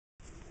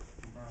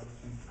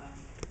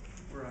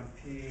We're on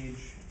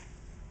page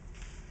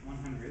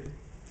 100,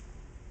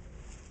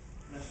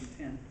 lesson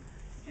 10.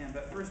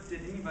 But first,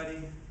 did anybody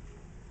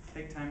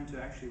take time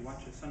to actually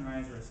watch a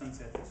sunrise or a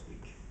sunset this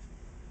week?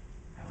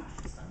 I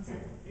watched the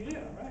sunset. You did,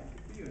 all right.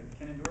 Good for you. And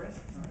Ken and Doris?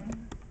 All right.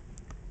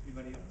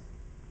 Anybody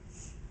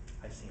else?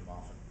 I see him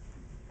often.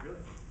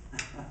 Really?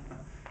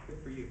 Good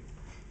for you.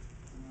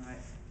 All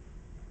right.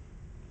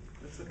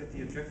 Let's look at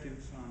the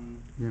objectives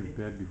on... You're in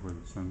bed before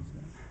the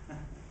sunset.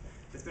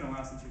 It's been a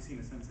while since you've seen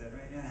a sunset,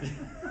 right? Yeah.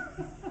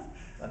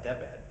 Not that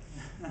bad.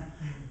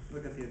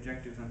 Look at the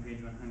objectives on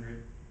page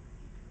 100.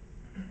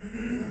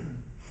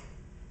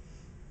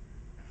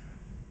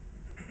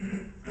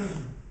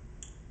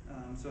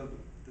 So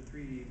the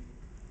three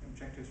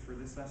objectives for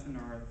this lesson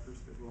are,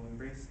 first, that we'll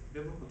embrace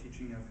biblical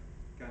teaching of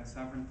God's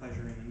sovereign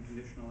pleasure and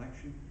unconditional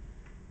election.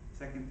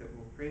 Second, that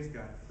we'll praise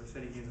God for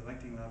setting his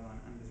electing love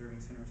on undeserving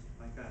sinners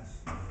like us.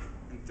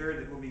 And third,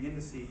 that we'll begin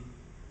to see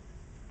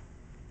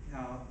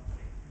how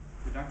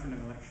the doctrine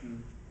of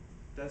election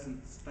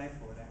doesn't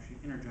stifle, it actually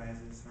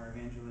energizes our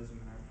evangelism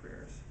and our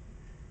prayers.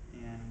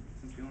 And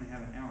since we only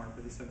have an hour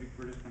for this subject,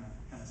 we're just going to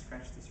kind of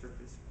scratch the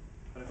surface.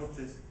 But I hope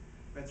this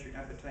whets your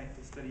appetite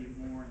to study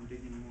more and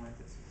dig in more if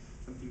it's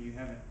something you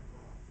haven't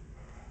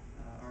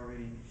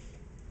already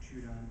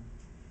chewed on.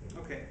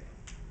 Okay.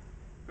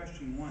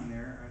 Question 1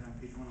 there, right on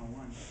page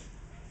 101.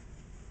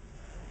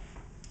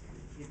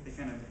 They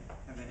kind of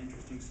have an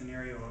interesting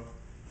scenario of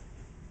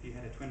if you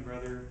had a twin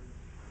brother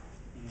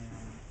and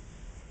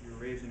you were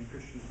raised in a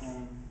Christian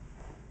home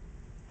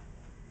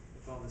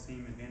with all the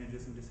same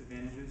advantages and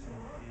disadvantages,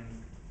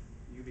 and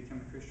you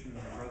become a Christian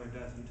and your brother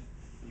doesn't,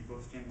 and you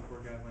both stand before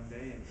God one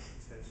day and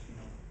he says,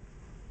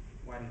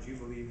 why did you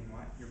believe and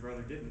why your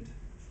brother didn't?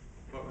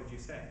 What would you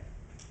say?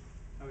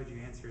 How would you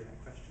answer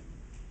that question?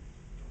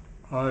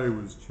 I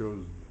was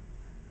chosen.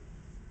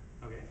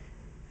 Okay.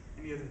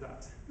 Any other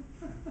thoughts?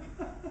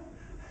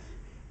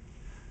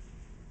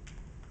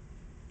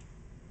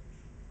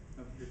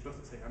 Oh, you're supposed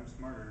to say, I'm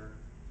smarter.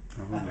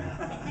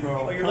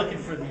 Oh, you're looking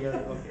for the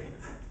other, okay.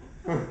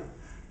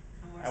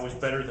 I was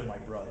better than my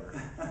brother.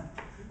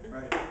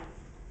 Right.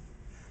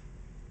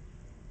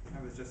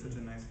 I was just such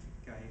a nice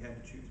guy, you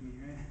had to choose me,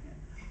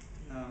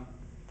 right?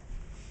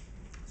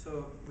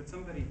 So, would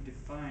somebody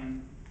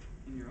define,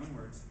 in your own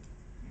words,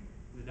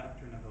 the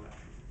doctrine of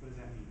election? What does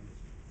that mean?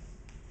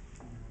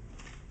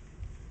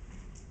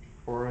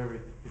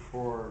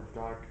 Before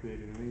God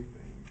created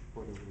anything,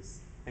 before there was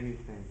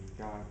anything,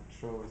 God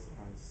chose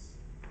us.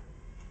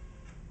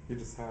 He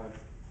just had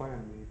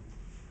planned me.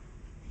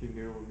 He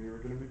knew when we were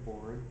going to be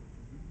born,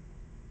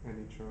 and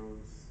he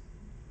chose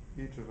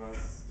each of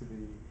us to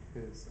be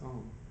his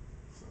own.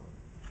 So,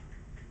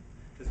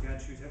 does God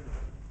choose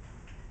everybody?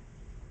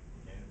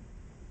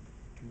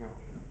 no.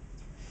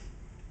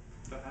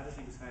 So how does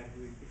he decide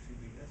who he picks and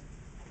who he doesn't?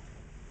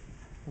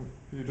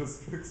 He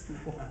just picks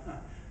people.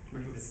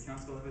 According to the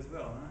counsel of his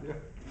will, huh? Yeah.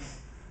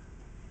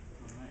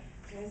 All right.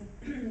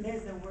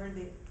 There's a word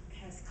that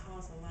has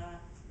caused a lot of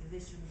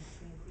division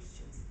between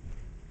Christians.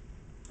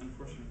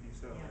 Unfortunately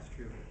so, Yeah. that's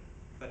true.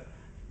 But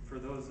for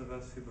those of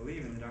us who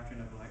believe in the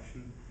doctrine of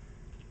election,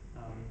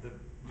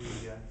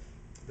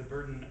 the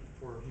burden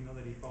for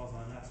humility falls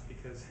on us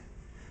because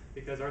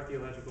our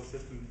theological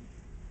system,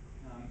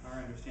 our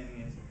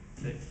understanding is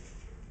that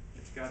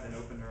it's God that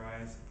opened our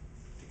eyes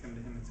to come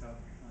to him himself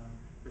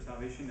for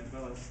salvation, as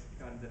well as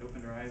God that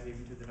opened our eyes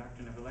even to the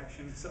doctrine of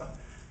election. So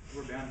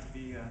we're bound to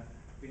be,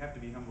 we have to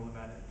be humble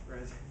about it.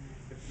 Whereas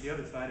if the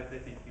other side, if they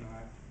think,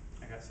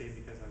 I got saved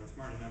because I was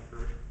smart enough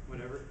or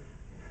whatever,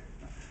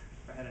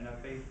 if I had enough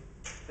faith,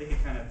 they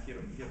could kind of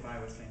get by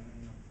with saying,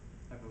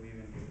 I believe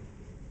in,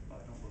 well,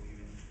 I don't believe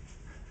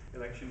in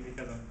election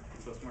because I'm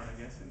so smart,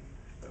 I guess.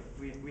 But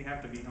we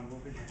have to be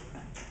humble. I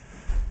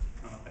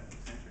don't know if that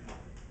makes sense or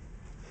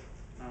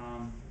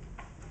not.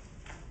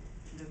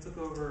 Let's look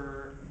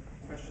over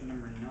question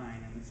number 9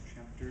 in this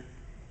chapter,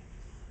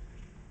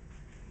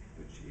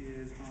 which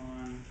is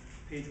on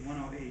page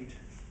 108.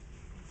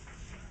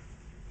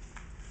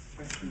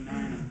 Question 9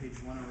 on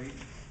page 108.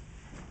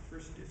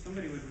 First, if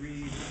somebody would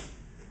read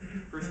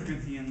 1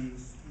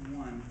 Corinthians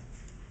 1,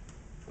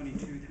 22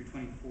 through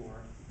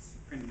 24. It's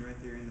printed right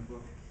there in the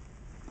book.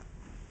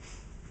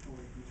 Or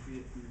you can just read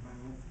it from your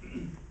Bible.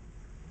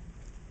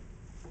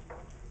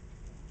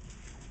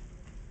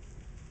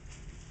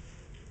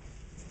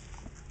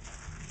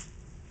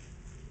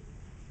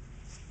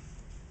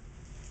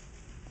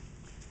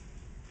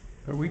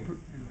 But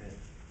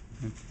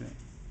that's it.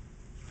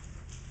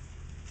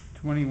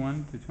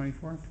 21 to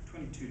 24?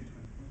 22 to 24.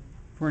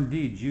 For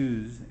indeed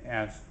Jews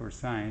ask for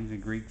signs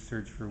and Greeks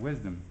search for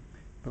wisdom,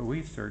 but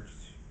we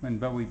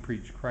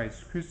preach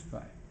Christ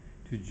crucified,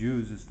 to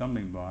Jews a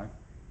stumbling block,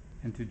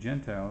 and to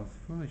Gentiles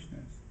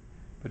foolishness.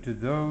 But to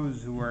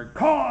those who are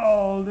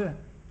called,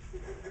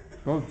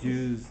 both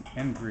Jews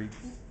and Greeks,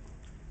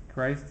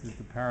 Christ is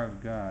the power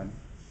of God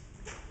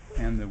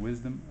and the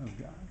wisdom of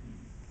God.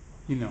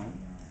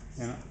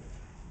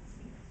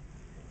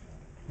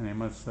 And I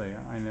must say,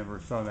 I never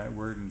saw that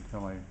word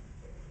until I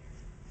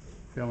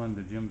fell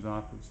into Jim's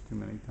office too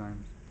many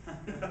times.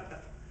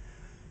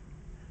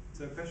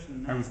 So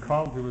question I 9. was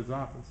called to his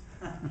office.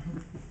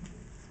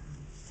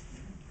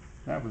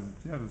 That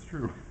was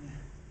true.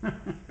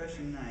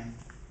 Question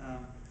 9.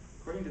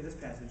 According to this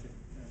passage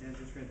that Dan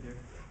just read there,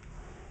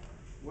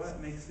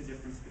 what makes the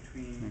difference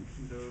between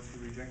those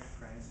who reject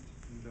Christ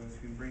and those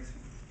who embrace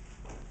him?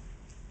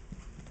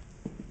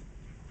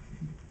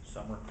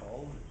 Some are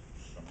called,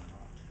 some are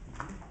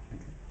not.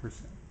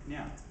 Percent.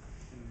 Now,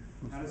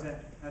 and how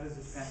does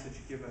this passage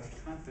give us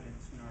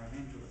confidence in our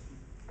evangelism?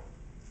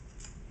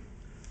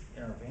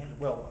 In our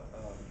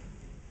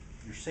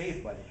you're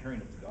saved by the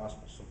hearing of the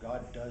gospel, so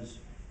God does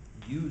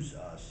use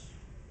us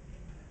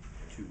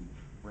to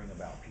bring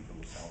about people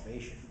to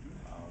salvation.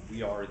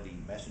 We are the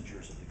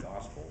messengers of the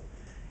gospel,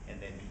 and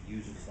then he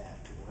uses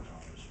that to work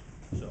on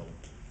us. So,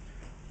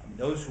 I mean,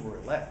 those who are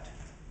elect,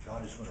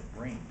 God is going to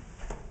bring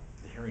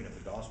the hearing of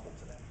the gospel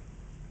to them,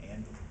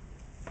 and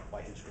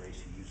by his grace,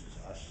 he uses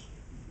us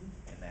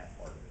in that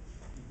part of it.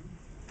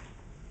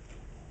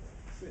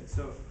 Good.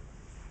 So,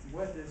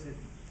 what does it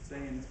say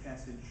in this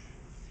passage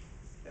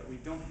that we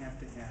don't have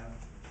to have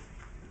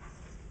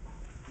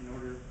in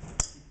order for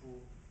people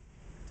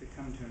to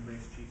come to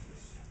embrace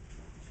Jesus?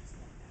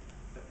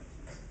 That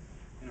makes sense.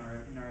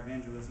 In our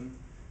evangelism,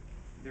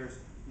 there's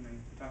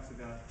he talks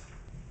about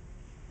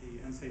the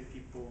unsaved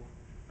people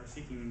are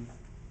seeking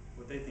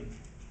what they think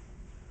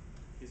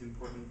is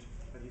important,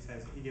 but he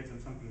says he gives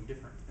them something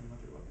different than what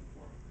they're looking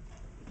for.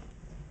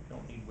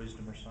 Don't need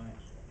wisdom or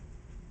science.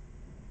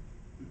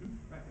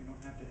 Right, we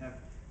don't have to have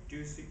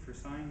Jews seek for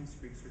signs,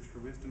 Greeks search for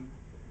wisdom,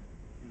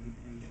 and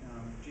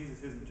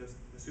Jesus isn't just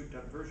the souped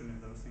up version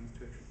of those things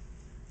to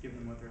give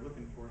them what they're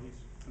looking for. He's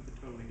something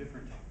totally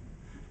different.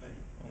 But,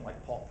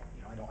 Like Paul,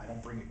 I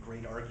don't bring a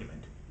great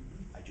argument.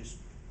 I just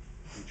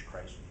preach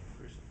Christ and him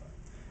crucified.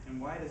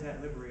 and why does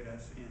that liberate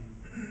us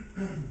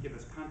and give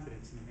us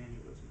confidence in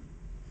evangelism?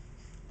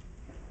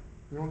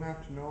 We don't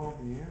have to know all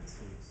the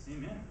answers.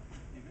 Amen.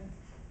 Amen.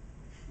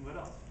 What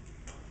else?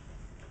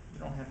 You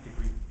don't have to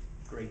be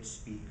great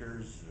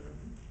speakers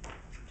or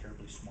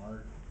terribly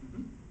smart.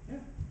 Yeah.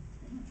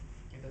 Amen.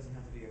 It doesn't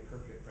have to be a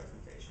perfect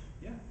presentation.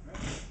 Yeah,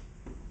 right.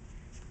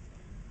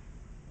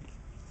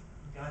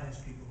 God has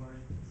people who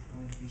are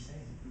going to be saved.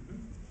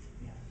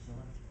 Yeah, so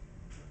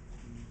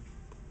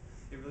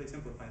It really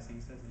simplifies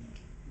things, doesn't it?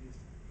 You just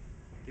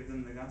give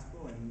them the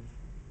gospel and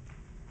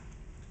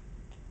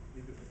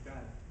leave it with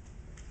God.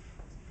 It's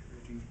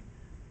encouraging.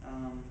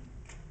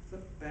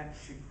 Flip back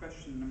to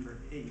question number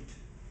 8,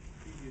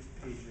 previous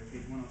page there,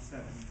 page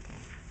 107.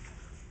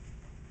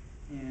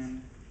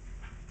 And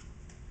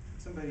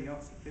somebody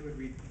else, if they would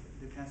read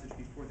the passage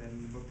before that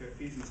in the book there,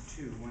 Ephesians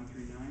 2, 1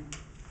 through 9.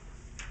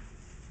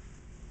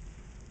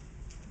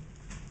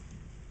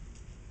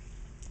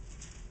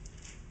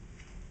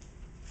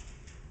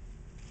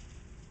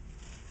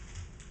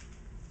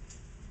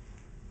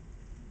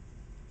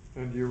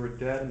 And you were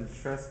dead in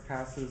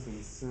trespasses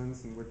and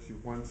sins in which you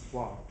once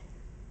walked,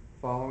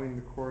 following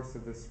the course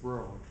of this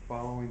world,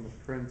 following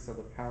the prince of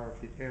the power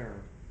of the air,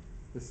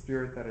 the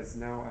spirit that is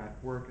now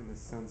at work in the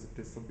sons of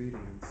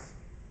disobedience,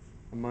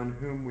 among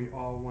whom we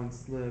all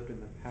once lived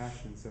in the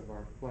passions of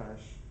our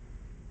flesh,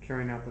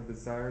 carrying out the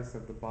desires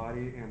of the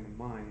body and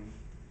the mind,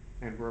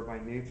 and were by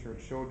nature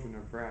children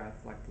of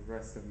wrath like the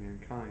rest of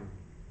mankind.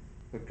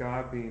 But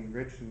God, being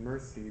rich in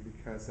mercy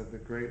because of the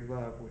great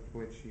love with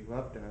which he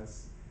loved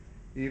us,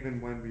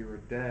 even when we were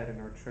dead in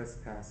our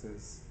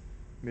trespasses,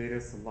 made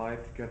us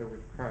alive together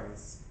with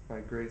Christ.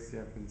 By grace you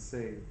have been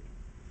saved,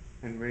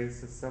 and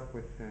raised us up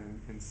with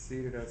him, and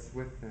seated us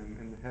with him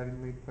in the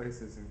heavenly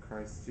places in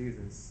Christ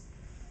Jesus,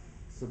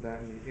 so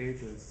that in the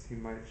ages he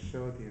might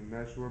show the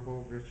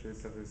immeasurable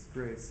riches of his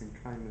grace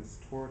and kindness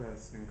toward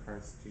us in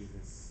Christ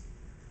Jesus.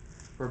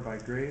 For by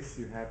grace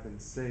you have been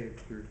saved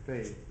through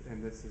faith,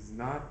 and this is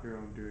not your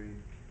own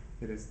doing,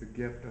 it is the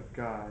gift of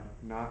God,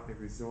 not a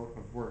result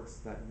of works,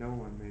 that no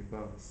one may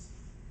boast.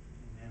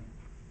 Amen.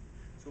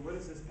 So what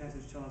does this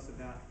passage tell us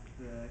about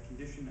the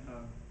condition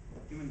of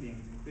human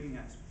beings, including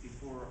us,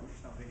 before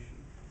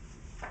salvation?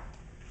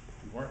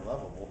 We weren't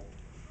lovable.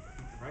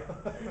 Right?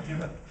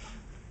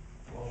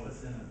 Well, the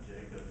sin of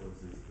Jacob was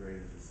as great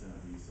as the sin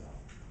of Esau,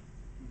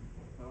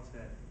 Well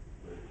said.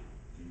 but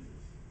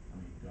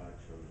God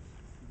chose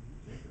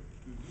Jacob.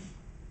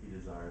 He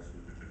desires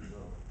who he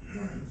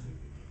desires who he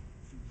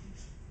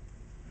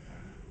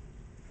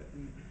But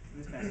in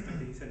this passage,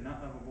 you said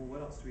not lovable.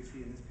 What else do we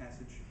see in this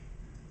passage?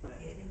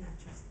 Dead in our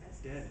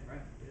trespasses. Dead,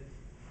 right? Dead.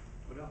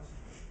 What else?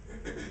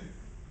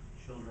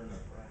 children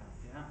of wrath.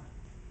 Yeah.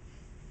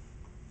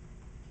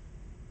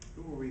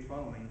 Who were we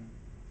following?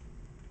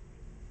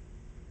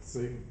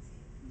 Satan.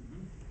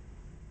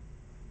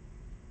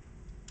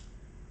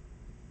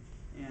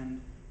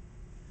 And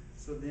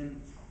so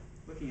then,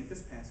 looking at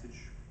this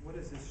passage, what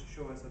does this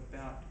show us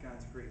about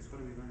God's grace? What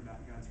do we learn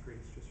about God's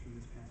grace just from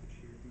this passage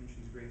here? It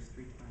mentions grace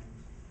 3 times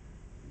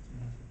in this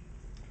passage.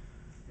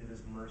 It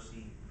is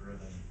mercy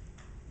driven.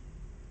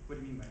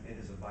 What do you mean by that?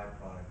 It is a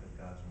byproduct of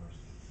God's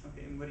mercy.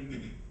 Okay, and what do you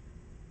mean?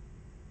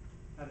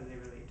 How do they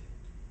relate?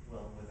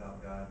 Well,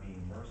 without God being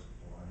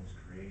merciful on his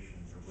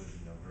creation, there would be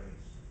no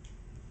grace.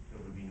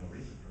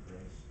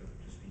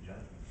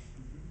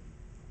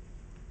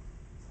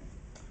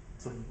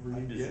 It's a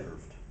free gift.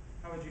 Undeserved.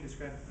 How would you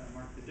describe,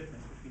 Mark, the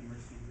difference between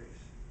mercy and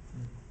grace?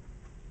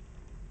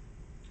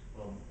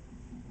 Well,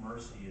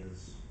 mercy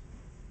is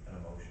an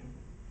emotion,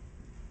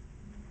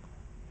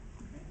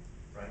 Okay.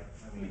 right?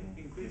 I mean,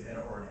 Includes it's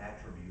that. or an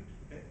attribute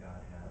Okay. that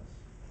God has.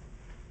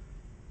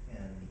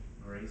 And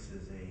grace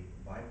is a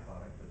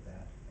byproduct of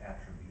that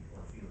attribute or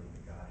feeling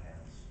that God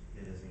has.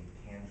 It is a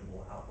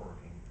tangible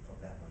outworking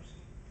of that mercy.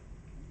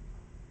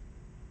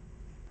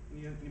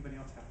 Anybody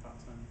else have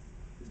thoughts on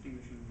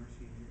distinguishing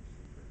mercy and grace,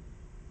 or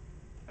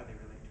how they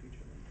relate to each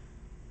other?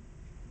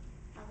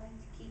 I like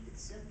to keep it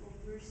simple.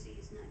 Mercy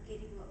is not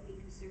getting what we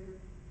deserve.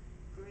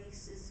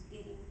 Grace is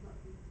getting what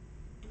we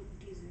don't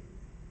deserve.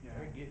 Yeah.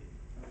 Very good.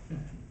 I like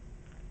that.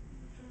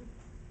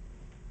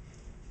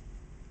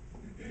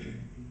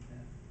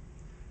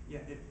 Yeah,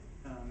 if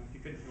you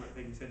couldn't hear what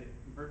Peggy said,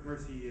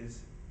 mercy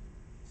is,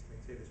 so I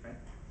can say this right,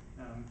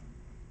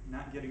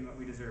 not getting what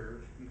we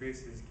deserve, and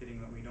grace is getting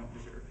what we don't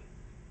deserve.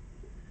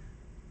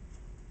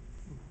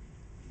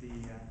 Let's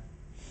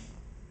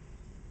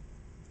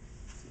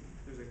see,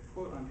 there's a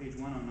quote on page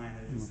 109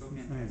 that is so What's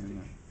the saying in fantastic.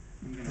 that?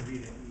 I'm going to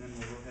read it, and then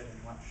we'll go ahead and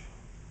watch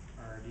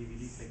our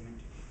DVD segment.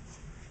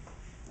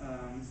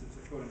 This is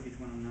a quote on page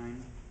 109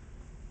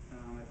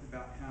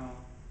 about how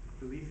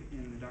belief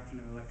in the doctrine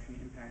of election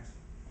impacts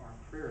our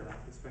prayer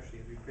life,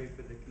 especially as we pray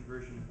for the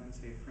conversion of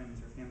unsaved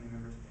friends or family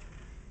members.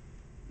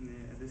 And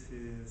this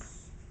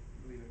is,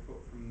 I believe, a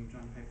quote from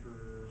John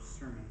Piper's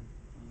sermon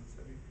on the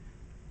subject,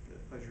 the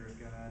pleasure of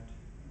God,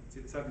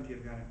 the sovereignty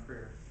of God in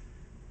prayer.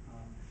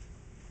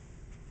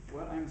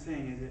 What I'm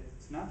saying is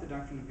it's not the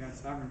doctrine of God's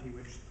sovereignty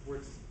which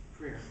thwarts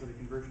prayer for the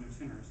conversion of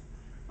sinners.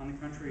 On the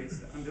contrary, it's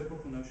the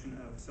unbiblical notion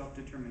of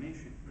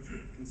self-determination, which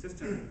would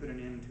consistently put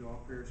an end to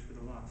all prayers for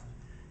the lost.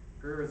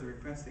 Prayer is a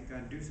request that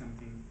God do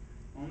something.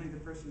 Only the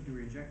person who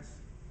rejects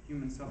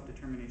human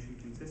self-determination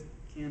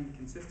can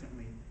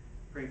consistently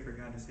pray for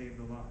God to save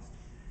the lost.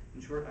 In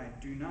short, I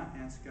do not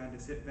ask God to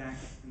sit back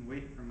and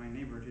wait for my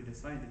neighbor to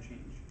decide to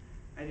change.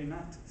 I do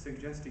not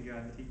suggest to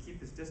God that he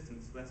keep his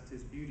distance, lest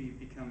his beauty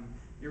become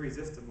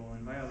irresistible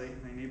and violate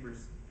my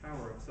neighbor's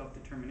power of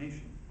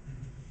self-determination.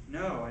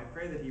 No, I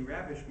pray that he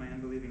ravish my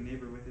unbelieving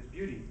neighbor with his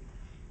beauty,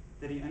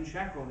 that he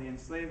unshackle the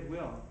enslaved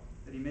will,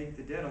 that he make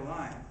the dead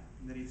alive,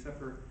 and that he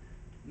suffer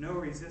no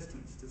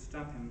resistance to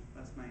stop him,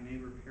 lest my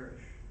neighbor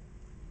perish.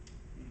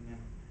 Amen.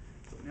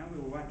 So now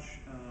we will watch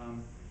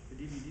the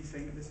DVD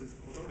segment. This is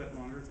a little bit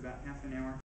longer. It's about half an hour.